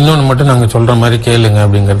 இன்னொன்னு மட்டும் நாங்க சொல்ற மாதிரி கேளுங்க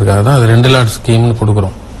அப்படிங்கிறதுக்காக தான் அது 2 லாட் ஸ்கீம்னு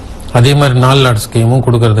கொடுக்குறோம். அதே மாதிரி 4 லாட் ஸ்கீமும்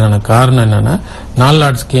கொடுக்கறதுக்கான காரணம் என்னன்னா 4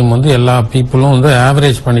 லாட் ஸ்கீம் வந்து எல்லா பீப்புளும் வந்து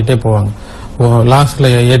ஆவரேஜ் பண்ணிட்டே போவாங்க, லாஸ்ட்ல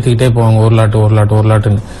ஏத்திக்கிட்டே போவாங்க ஒரு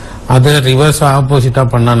லாட்டுன்னு. அதை ரிவர்ஸ் ஆப்போசிட்டா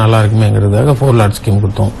பண்ணா நல்லா இருக்குமேங்கிறதுக்காக 4 லாட் ஸ்கீம்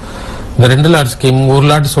கொடுத்தோம். இந்த 2 லாட் ஸ்கீம் ஒரு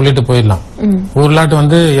லாட் சொல்லிட்டு போயிடலாம். ஒரு லாட்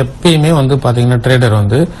வந்து எப்பயுமே வந்து பாத்தீங்கன்னா ட்ரேடர்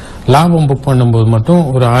வந்து லாபம் புக் பண்ணும்போது மட்டும்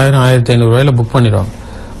ஒரு 1000-1500 ரூபாயில புக் பண்ணிடுவாங்க,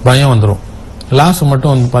 பயம் வந்துடும். லாஸ்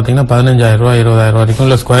மட்டும் வந்து பாத்தீங்கன்னா 15,000 ரூபாய் 20,000 வரைக்கும்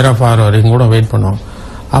இல்ல ஸ்கொயர் ஆஃப் ஆர் வரைக்கும் கூட வெயிட் பண்ணுவாங்க.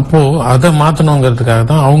 அப்போ அதை மாத்தணுங்கிறதுக்காக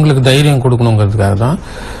தான், அவங்களுக்கு தைரியம் கொடுக்கணுங்கிறதுக்காக தான்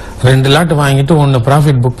 2 லாட் வாங்கிட்டு ஒன்னு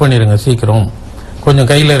ப்ராஃபிட் புக் பண்ணிருங்க சீக்கிரம், கொஞ்சம்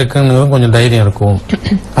கையில இருக்குன்னு கொஞ்சம் தைரியம் இருக்கும்.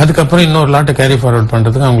 அதுக்கப்புறம் இன்னொரு லாட்டை கேரி ஃபார்வர்ட்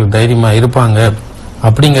பண்றதுக்கு அவங்களுக்கு தைரியமா இருப்பாங்க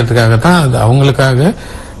அப்படிங்கிறதுக்காக தான் அது அவங்களுக்காக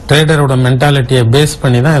ட்ரேடரோட மென்டாலிட்டியை பேஸ்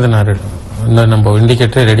பண்ணி தான் இதை நான் நம்ம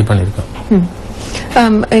இண்டிகேட்டரை ரெடி பண்ணிருக்கோம்.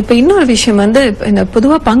 இப்ப இன்னொரு விஷயம் வந்து இந்த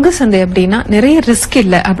பொதுவா பங்கு சந்தை அப்படின்னா நிறைய ரிஸ்க்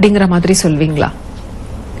இல்ல அப்படிங்கிற மாதிரி சொல்வீங்களா?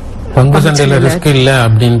 பங்கு சந்தையில ரிஸ்க் இல்ல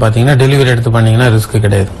அப்படின்னு பாத்தீங்கன்னா டெலிவரி எடுத்து பண்ணீங்கன்னா ரிஸ்க்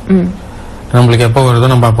கிடையாது. நம்மளுக்கு எப்ப வருதோ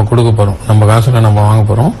நம்ம அப்ப கொடுக்க போறோம், நம்ம காசுல நம்ம வாங்க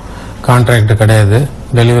போறோம், கான்ட்ராக்ட் கிடையாது.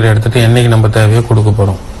 டெலிவரி எடுத்துட்டு என்னைக்கு நம்ம தேவையோ கொடுக்க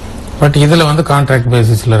போறோம். பட் இதுல வந்து கான்ட்ராக்ட்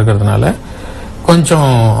பேசிஸ்ல இருக்கிறதுனால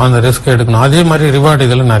கொஞ்சம் அந்த ரிஸ்க் எடுக்கணும். அதே மாதிரி ரிவார்டு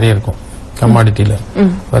இதுல நிறைய இருக்கும் கமாடிட்டியில.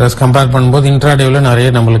 வேற கம்பேர் பண்ணும்போது இன்ட்ராடேவ்ல நிறைய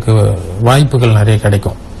நம்மளுக்கு வாய்ப்புகள் நிறைய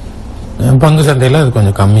கிடைக்கும். பங்கு சந்தையில அது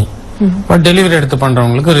கொஞ்சம் கம்மி. பட் டெலிவரி எடுத்து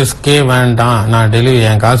பண்றவங்களுக்கு ரிஸ்கே வேண்டாம், நான்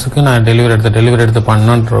என் காசுக்கு நான் டெலிவரி எடுத்து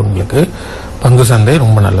பண்ணன்றவங்களுக்கு பங்கு சந்தை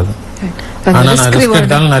ரொம்ப நல்லது. ஆனா நான் ரிஸ்க்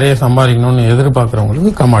எடுத்தாலும் நிறைய சம்பாதிக்கணும்னு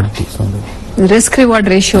எதிர்பார்க்கறவங்களுக்கு கமாடிட்டிஸ் வந்து ரிஸ்க் ரிவார்ட்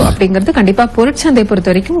ரேஷியோ அப்படிங்கிறது கண்டிப்பா பொருட்சந்தை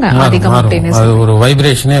பொறுத்த வரைக்கும் அதிகம். அது ஒரு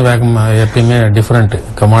வைப்ரேஷனே எப்பயுமே டிஃபரெண்ட்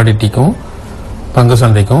கமாடிட்டிக்கும் பங்கு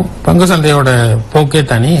சந்தைக்கும். பங்கு சந்தையோட போக்கே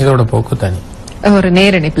தனி, இதோட போக்கு தனி. ஒரு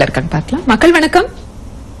நேர இணைப்புல இருக்கான்னு பார்க்கலாம். மக்கள் வணக்கம்.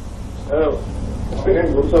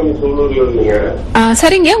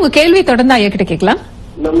 சரிங்க, உங்க கேள்வி தொடர்ந்து ஐயா கிட்ட கேட்கலாம்.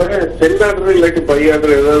 நம்ம செல் ஆர்டர் இல்லாட்டி பை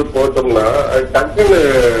ஆர்டர் ஏதாவது போட்டோம்னா டக்குன்னு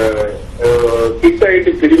கிட்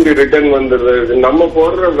ஆயிட்டு திரும்பி ரிட்டர்ன் வந்துடுது. நம்ம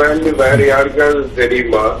போடுற வேல்யூ வேற யாருக்காவது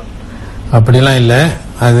தெரியுமா? அப்படிலாம் இல்ல,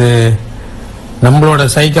 அது நம்மளோட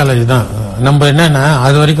சைக்காலஜி தான். நம்ம என்னன்னா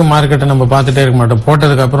அது வரைக்கும் மார்க்கெட்டை நம்ம பார்த்துட்டே இருக்க மாட்டோம்,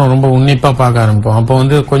 போட்டதுக்கு அப்புறம் ரொம்ப உன்னிப்பா பார்க்க ஆரம்பிப்போம். அப்போ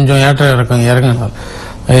வந்து கொஞ்சம் ஏற்ற இறக்கங்கள்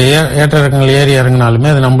ஏறி இறங்கினாலுமே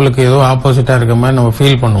அது நம்மளுக்கு ஏதோ ஆப்போசிட்டா இருக்க மாதிரி நம்ம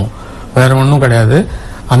ஃபீல் பண்ணுவோம், வேற ஒன்றும் கிடையாது.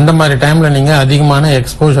 அந்த மாதிரி டைம்ல நீங்க அதிகமான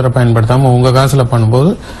எக்ஸ்போஷரை பயன்படுத்தாம உங்க காசுல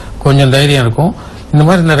பண்ணும்போது கொஞ்சம் தைரியம் இருக்கும். இந்த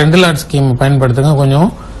மாதிரி இந்த 2 லாட் ஸ்கீம் பயன்படுத்துங்க, கொஞ்சம்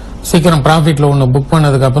சீக்கிரம் ப்ராஃபிட்ல ஒன்று புக்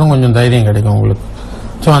பண்ணதுக்கு அப்புறம் கொஞ்சம் தைரியம் கிடைக்கும் உங்களுக்கு.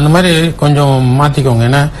 ஸோ அந்த மாதிரி கொஞ்சம் மாத்திக்கோங்க.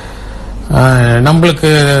 ஏன்னா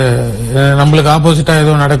நம்மளுக்கு ஆப்போசிட்டா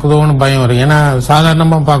ஏதோ நடக்குதோன்னு பயம் வரும். ஏன்னா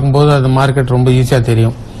சாதாரணமா பார்க்கும்போது அது மார்க்கெட் ரொம்ப ஈஸியா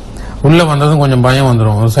தெரியும், உள்ள வந்ததும் கொஞ்சம் பயம்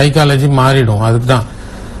வந்துடும், சைக்காலஜி மாறிடும். அதுக்கு தான்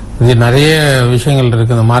இது நிறைய விஷயங்கள்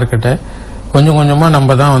இருக்கு. இந்த மார்க்கெட்டை கொஞ்சம் கொஞ்சமா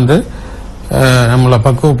நம்ம தான் வந்து நம்மளை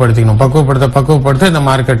பக்குவப்படுத்திக்கணும். பக்குவப்படுத்த இந்த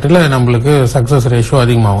மார்க்கெட்டில் நம்மளுக்கு சக்சஸ் ரேஷியோ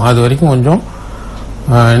அதிகமாகும். அது வரைக்கும் கொஞ்சம்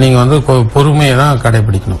நீங்க வந்து பொறுமையை தான்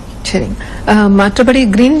கடைபிடிக்கணும். சரிங்க. மற்றபடி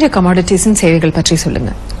கிரீன் கமாடிட்டிஸ் சேவைகள் பற்றி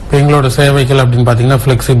சொல்லுங்க. எங்களோட சேவைகள் அப்படின்னு பாத்தீங்கன்னா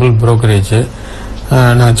பிளெக்சிபிள் புரோக்கரேஜ்,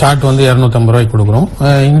 நான் சார்ட் வந்து 250 ரூபாய்க்கு கொடுக்குறோம்.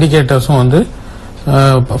 இண்டிகேட்டர்ஸும் வந்து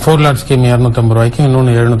 4 லாட் ஸ்கீம் 250 ரூபாய்க்கு,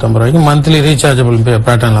 இன்னொன்று 750 ரூபாய்க்கு. மந்த்லி ரீசார்ஜபிள்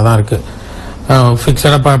பேட்டர்ன்ல தான் இருக்கு.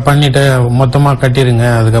 பிக்சடா பண்ணிட்டு மொத்தமா கட்டிருங்க,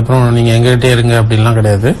 அதுக்கப்புறம் நீங்க எங்ககிட்டே இருங்க அப்படின்லாம்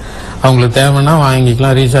கிடையாது. அவங்களுக்கு தேவைன்னா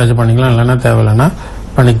வாங்கிக்கலாம், ரீசார்ஜ் பண்ணிக்கலாம், இல்லைன்னா தேவையில்லைன்னா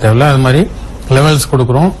பண்ணிக்க தேவையில்ல. அது மாதிரி லெவல்ஸ்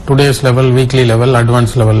கொடுக்குறோம். Today's level, weekly level,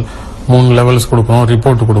 advance level 3 levels கொடுக்குறோம்.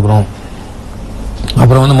 ரிப்போர்ட் கொடுக்குறோம்.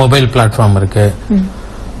 அப்புறம் வந்து மொபைல் பிளாட்ஃபார்ம் இருக்கு.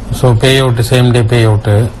 So pay out, same day பே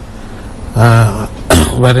அவுட்டு,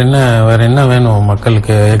 வேற என்ன வேணும்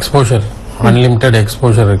மக்களுக்கு? எக்ஸ்போஷர், அன்லிமிட்டெட்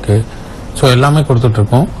எக்ஸ்போஷர் இருக்கு. ஸோ எல்லாமே கொடுத்துட்டு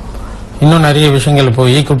இருக்கோம். இன்னும் நிறைய விஷயங்கள் இப்போ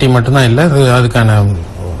ஈக்விட்டி மட்டும்தான் இல்லை, அதுக்கான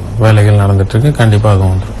வேலைகள் நடந்துட்டு இருக்கு. கண்டிப்பா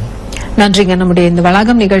அதுவும் வந்துடும். நன்றிங்க. நம்முடைய இந்த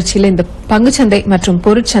வளாகம் நிகழ்ச்சியில் இந்த பங்குச்சந்தை மற்றும்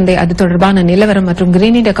பொருட்சந்தை அது தொடர்பான நிலவரம் மற்றும்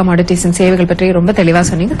கிரீன் இண்டியா கமாடிட்டிஸின் சேவைகள் பற்றி ரொம்ப தெளிவா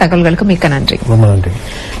சொன்னீங்க. தகவல்களுக்கு மிக்க நன்றி. ரொம்ப நன்றி.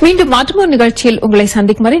 மீண்டும் மற்றொரு நிகழ்ச்சியில் உங்களை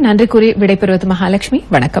சந்திக்கும் வரை நன்றி கூறி விடைபெறுவது மகாலட்சுமி.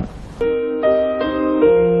 வணக்கம்.